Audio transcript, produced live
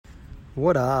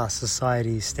What are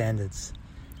society standards?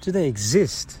 Do they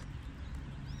exist?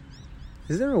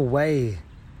 Is there a way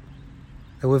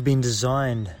that we've been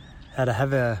designed how to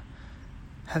have our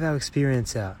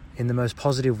experience out in the most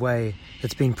positive way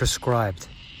that's been prescribed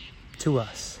to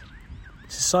us?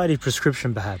 Society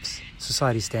prescription, perhaps.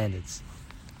 Society standards.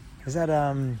 Is that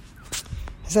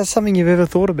something you've ever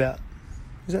thought about?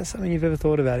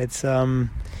 It's an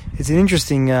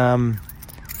interesting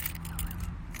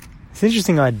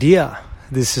idea,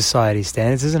 this society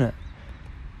standards, isn't it?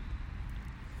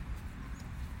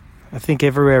 I think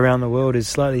everywhere around the world is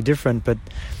slightly different, but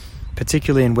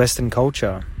particularly in Western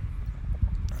culture,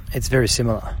 it's very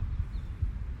similar.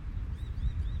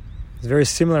 It's very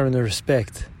similar in the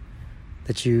respect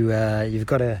that you've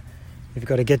got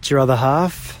to get your other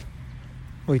half,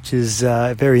 which is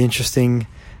very interesting.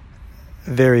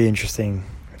 Very interesting.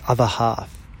 Other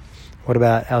half. What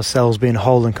about ourselves being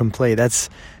whole and complete? That's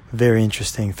very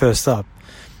interesting. First up,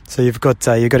 so you've got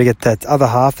to get that other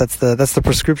half. That's the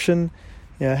prescription.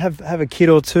 Have a kid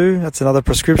or two. That's another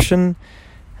prescription.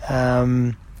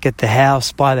 Get the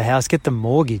house, buy the house, get the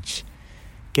mortgage.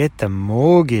 Get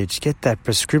that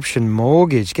prescription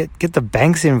mortgage. Get the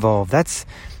banks involved. That's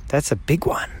a big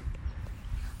one.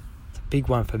 It's a big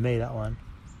one for me, that one.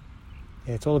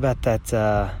 Yeah, it's all about that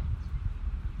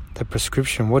the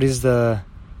prescription. What is the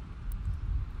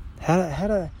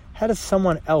how does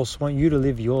someone else want you to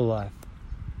live your life?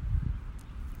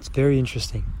 It's very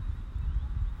interesting.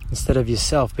 Instead of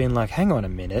yourself being like, hang on a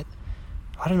minute,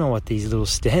 I don't know what these little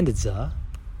standards are.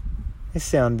 They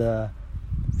sound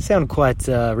quite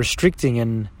restricting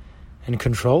and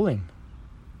controlling.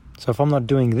 So if I'm not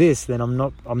doing this, then I'm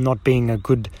not being a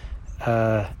good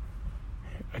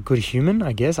human,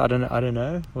 I guess. I don't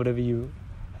know. However you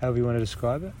want to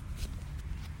describe it.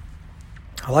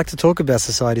 I like to talk about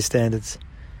society standards.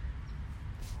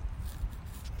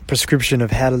 Prescription of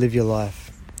how to live your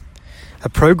life. A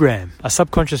program, a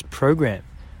subconscious program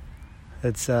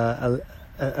that's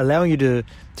allowing you to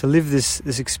live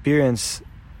this experience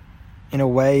in a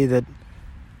way that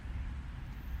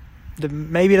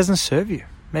maybe it doesn't serve you.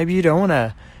 Maybe you don't want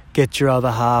to get your other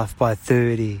half by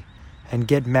 30 and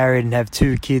get married and have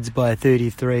 2 kids by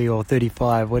 33 or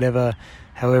 35,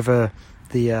 however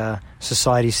the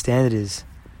society standard is.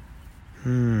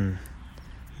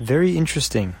 Very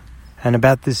interesting. And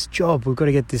about this job, we've got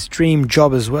to get this dream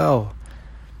job as well,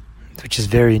 which is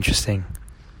very interesting.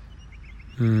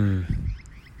 The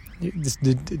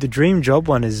dream job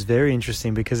one is very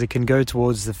interesting because it can go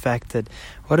towards the fact that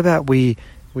what about we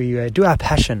do our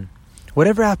passion,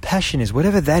 whatever our passion is,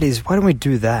 whatever that is, why don't we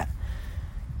do that?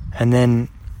 And then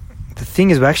the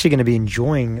thing is, we're actually going to be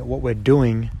enjoying what we're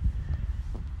doing,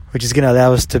 which is going to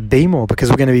allow us to be more, because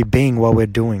we're going to be being while we're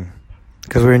doing,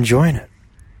 because we're enjoying it.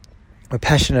 We're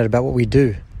passionate about what we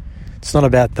do. It's not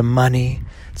about the money.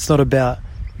 It's not about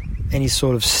any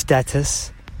sort of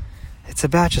status. It's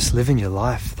about just living your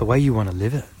life the way you want to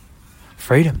live it.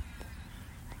 Freedom.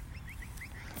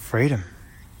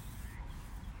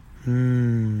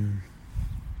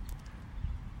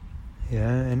 Yeah,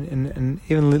 and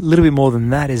even a little bit more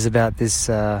than that is about this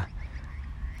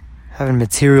having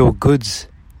material goods.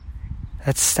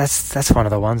 That's one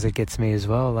of the ones that gets me as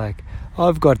well. Like,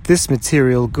 I've got this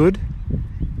material good,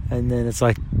 and then it's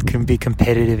like can be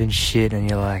competitive and shit, and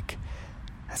you're like,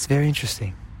 that's very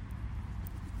interesting.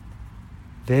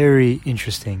 Very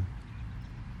interesting.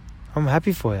 I'm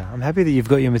happy for you. I'm happy that you've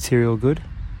got your material good.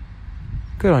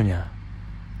 Good on you.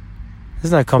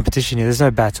 There's no competition here. There's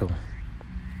no battle.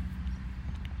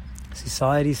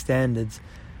 Society standards,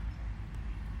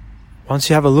 once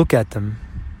you have a look at them,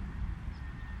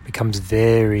 becomes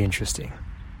very interesting.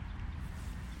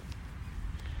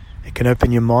 It can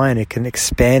open your mind. It can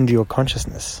expand your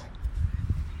consciousness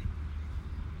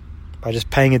by just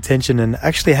paying attention and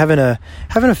actually having a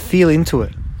feel into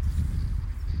it.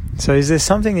 So is there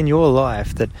something in your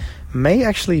life that may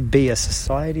actually be a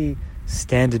society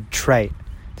standard trait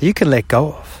that you can let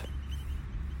go of?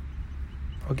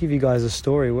 I'll give you guys a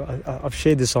story. I've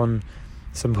shared this on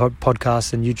some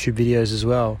podcasts and YouTube videos as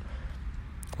well.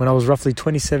 When I was roughly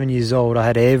 27 years old, I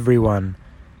had everyone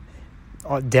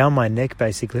down my neck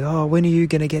basically. Oh, when are you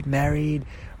going to get married?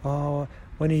 Oh,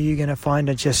 when are you going to find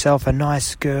yourself a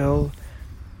nice girl?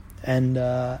 And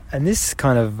this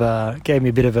kind of gave me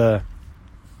a bit of a,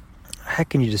 how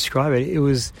can you describe it? It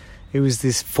was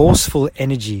this forceful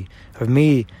energy of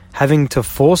me having to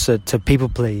force it to people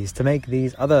please, to make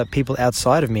these other people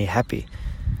outside of me happy.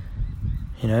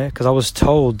 You know, because I was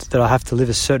told that I have to live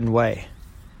a certain way.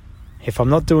 If I'm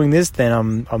not doing this, then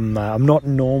I'm not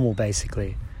normal,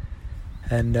 basically.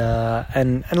 And a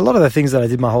lot of the things that I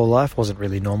did my whole life wasn't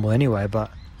really normal anyway.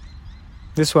 But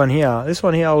This one here,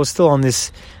 I was still on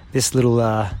this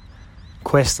little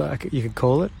quest, you could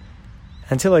call it,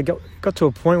 until I got to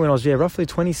a point when I was roughly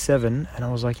 27, and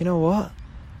I was like, you know what?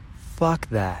 Fuck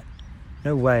that.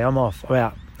 No way. I'm off.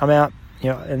 I'm out.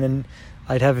 And then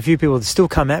I'd have a few people still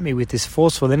come at me with this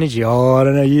forceful energy. Oh, I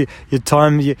don't know. You're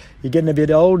getting a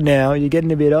bit old now. You're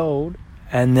getting a bit old.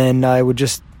 And then I would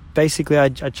just basically I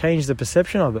changed the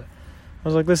perception of it. I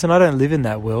was like, listen, I don't live in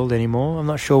that world anymore. I'm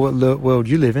not sure what world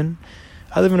you live in.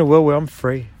 I live in a world where I'm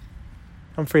free.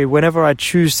 I'm free. Whenever I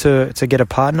choose to get a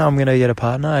partner, I'm going to get a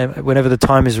partner. Whenever the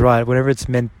time is right, whenever it's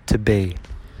meant to be.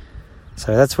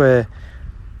 So that's where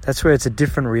it's a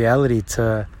different reality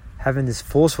to having this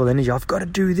forceful energy. I've got to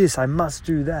do this. I must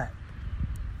do that.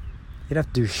 You don't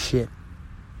have to do shit.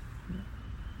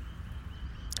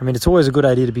 I mean, it's always a good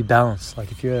idea to be balanced.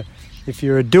 Like if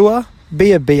you're a doer,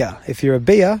 be a beer. If you're a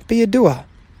beer, be a doer.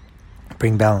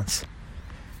 Bring balance,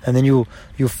 and then you'll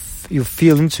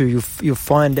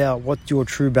find out what your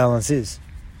true balance is.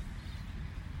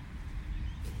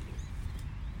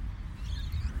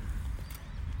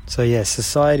 So yeah,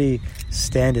 society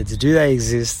standards. Do they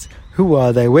exist? Who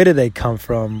are they? Where did they come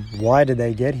from? Why did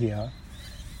they get here?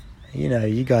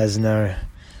 You guys know.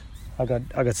 I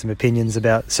got some opinions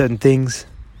about certain things.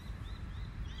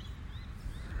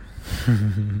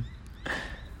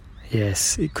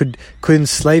 Yes, could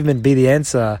enslavement be the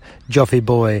answer, Joffy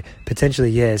boy?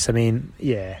 Potentially, yes. I mean,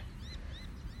 yeah.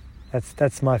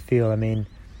 That's my feel. I mean,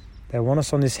 they want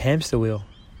us on this hamster wheel.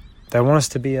 They want us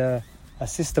to be a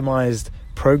systemized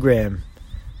program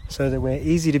so that we're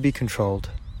easy to be controlled.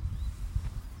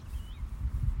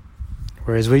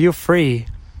 Whereas where you're free,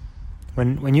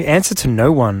 when you answer to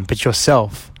no one but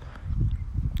yourself,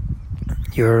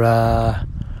 you can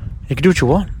do what you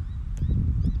want.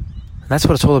 And that's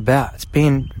what it's all about. It's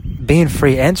being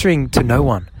free, answering to no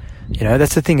one.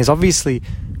 That's the thing, is obviously,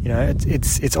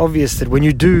 it's obvious that when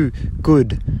you do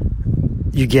good,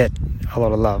 you get a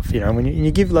lot of love. When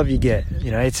you give love, you get.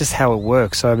 It's just how it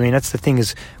works. So I mean, that's the thing,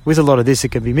 is with a lot of this, it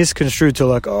can be misconstrued to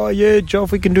like, oh yeah,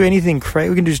 Joff, we can do anything crazy.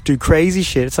 We can just do crazy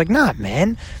shit. It's like, nah,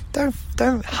 man,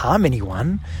 don't harm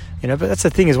anyone. But that's the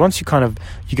thing, is once you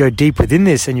go deep within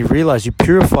this and you realize you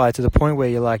purify it to the point where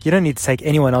you're like, you don't need to take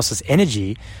anyone else's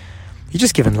energy. You're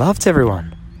just giving love to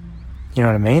everyone. You know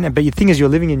what I mean? But the thing is, you're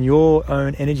living in your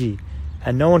own energy,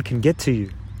 and no one can get to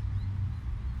you.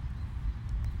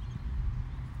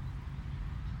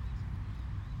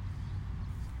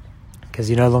 Because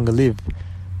you no longer live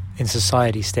in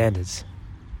society standards.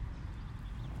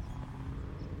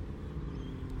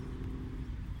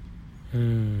 They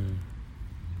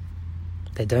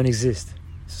don't exist.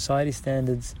 Society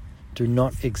standards do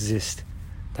not exist.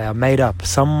 They are made up.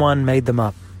 Someone made them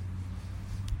up.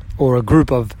 Or a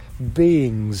group of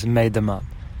beings made them up.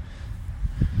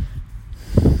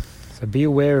 So be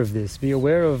aware of this. Be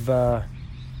aware of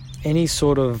any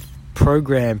sort of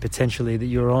program potentially that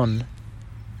you're on.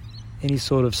 Any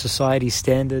sort of society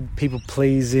standard, people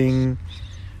pleasing,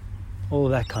 all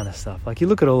of that kind of stuff. Like, you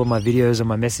look at all of my videos and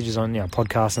my messages on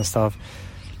podcasts and stuff.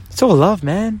 It's all love,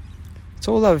 man. It's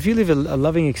all love. If you live a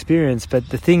loving experience, but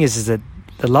the thing is that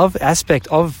the love aspect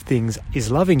of things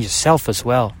is loving yourself as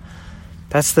well.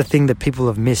 That's the thing that people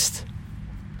have missed.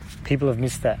 People have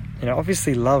missed that.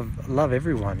 Obviously love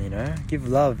everyone, Give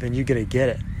love and you're going to get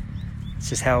it. It's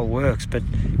just how it works. But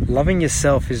loving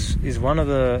yourself is one of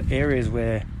the areas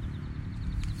where,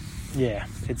 yeah,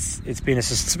 it's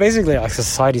basically like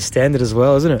society standard as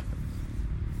well, isn't it?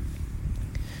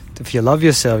 If you love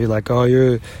yourself, you're like,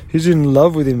 oh, he's in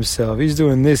love with himself. He's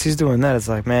doing this, he's doing that. It's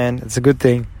like, man, it's a good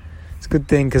thing. It's a good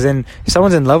thing, because then if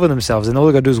someone's in love with themselves, then all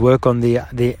they got to do is work on the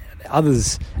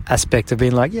others aspect of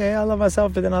being like, yeah, I love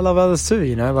myself, but then I love others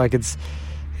too. Like it's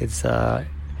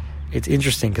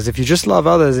interesting, because if you just love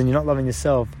others and you're not loving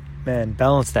yourself, man,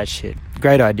 balance that shit.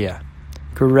 Great idea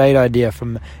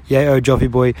from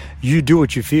Joffy boy. You do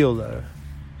what you feel though.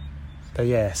 But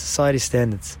yeah, society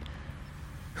standards.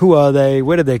 Who are they?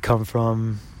 Where did they come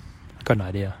from? I got an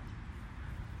idea.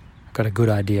 I got a good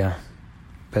idea.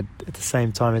 But at the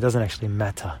same time, it doesn't actually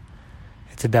matter.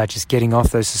 It's about just getting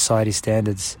off those society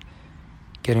standards.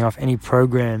 Getting off any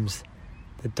programs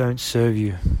that don't serve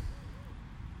you.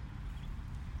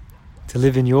 To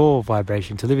live in your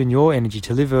vibration, to live in your energy,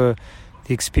 to live the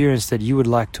experience that you would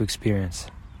like to experience.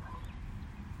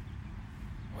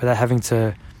 Without having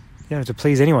to, to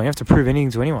please anyone. You have to prove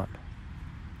anything to anyone.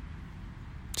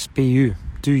 Just be you.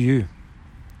 Do you.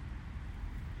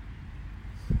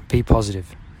 Be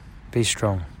positive. Be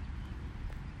strong.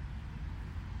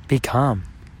 Be calm.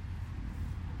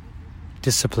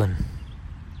 Discipline.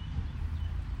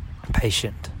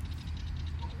 Patient.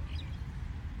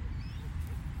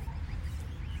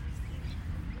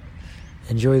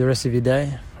 Enjoy the rest of your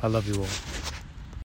day. I love you all.